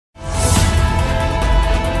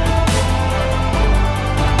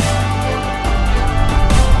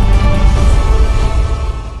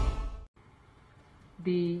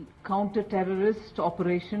counter-terrorist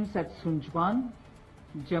operations at Sunjuwan,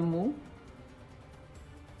 Jammu.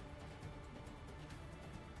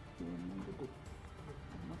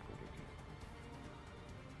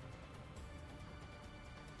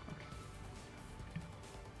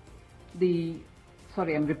 The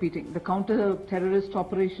counter-terrorist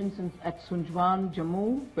operations at Sunjuwan,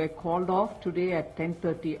 Jammu were called off today at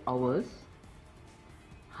 10:30 hours.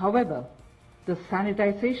 However, the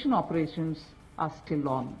sanitization operations are still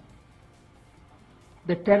on.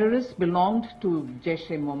 The terrorists belonged to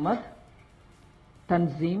Jaish-e-Mohammed,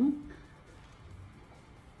 Tanzim,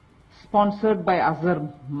 sponsored by Azhar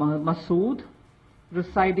Masood,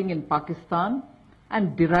 residing in Pakistan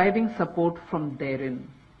and deriving support from therein.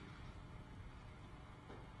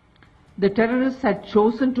 The terrorists had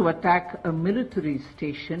chosen to attack a military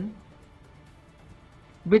station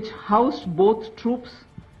which housed both troops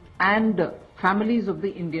and families of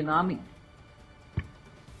the Indian Army.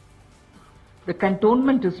 The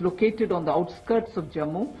cantonment is located on the outskirts of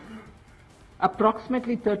Jammu,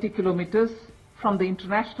 approximately 30 kilometers from the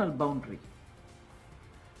international boundary,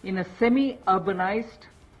 in a semi-urbanized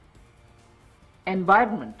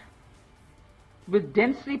environment with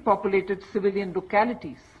densely populated civilian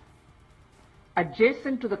localities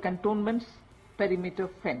adjacent to the cantonment's perimeter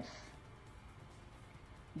fence.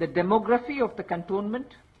 The demography of the cantonment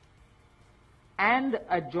and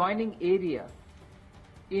adjoining area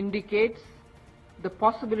indicates the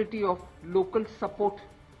possibility of local support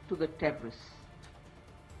to the terrorists.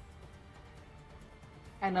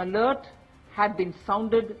 An alert had been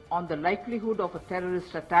sounded on the likelihood of a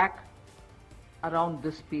terrorist attack around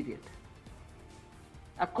this period.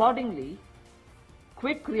 Accordingly,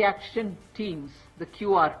 quick reaction teams, the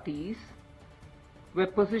QRTs, were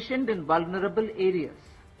positioned in vulnerable areas.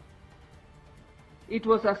 It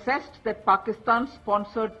was assessed that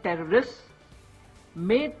Pakistan-sponsored terrorists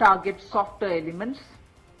may target softer elements,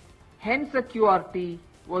 hence a QRT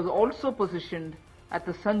was also positioned at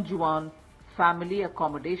the Sunjuwan family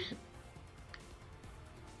accommodation.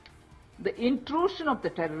 The intrusion of the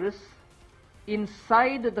terrorists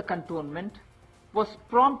inside the cantonment was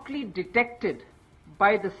promptly detected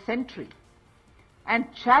by the sentry and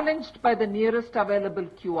challenged by the nearest available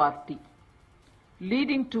QRT,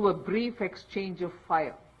 leading to a brief exchange of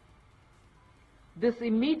fire. This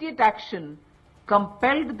immediate action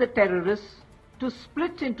compelled the terrorists to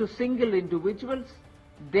split into single individuals,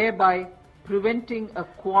 thereby preventing a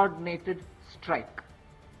coordinated strike.